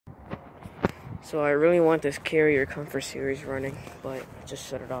So I really want this Carrier Comfort Series running, but I just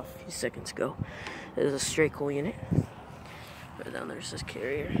shut it off a few seconds ago. It is a straight cool unit. Right down there's this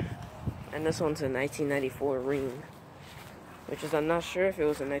Carrier. And this one's a 1994 Rheem. Which is, I'm not sure if it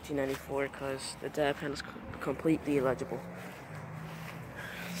was a 1994 because the data panel is completely illegible.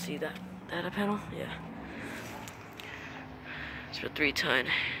 See that data panel? Yeah. It's for 310,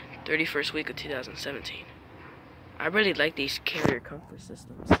 31st week of 2017. I really like these Carrier comfort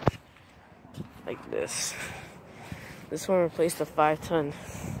systems. Like this. This one replaced the 5-ton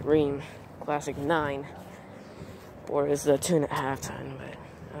Rheem Classic 9. Or is the 2.5 ton, but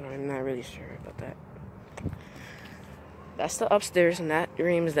I'm not really sure about that. That's the upstairs and that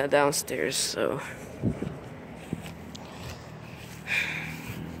Rheem is the downstairs, so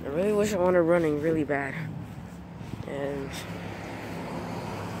I really wish I wanted running really bad. And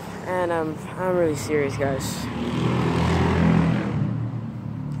I'm really serious, guys.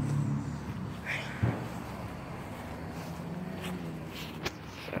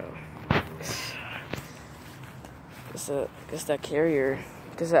 So, guess that Carrier,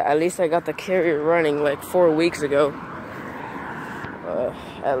 because at least I got the Carrier running like 4 weeks ago.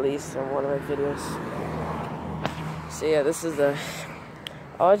 At least on one of my videos. So yeah, this is the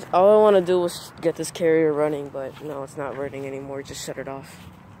all I want to do was get this Carrier running, but no, it's not running anymore. Just shut it off.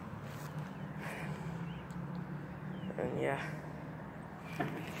 And yeah,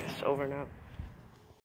 it's over now.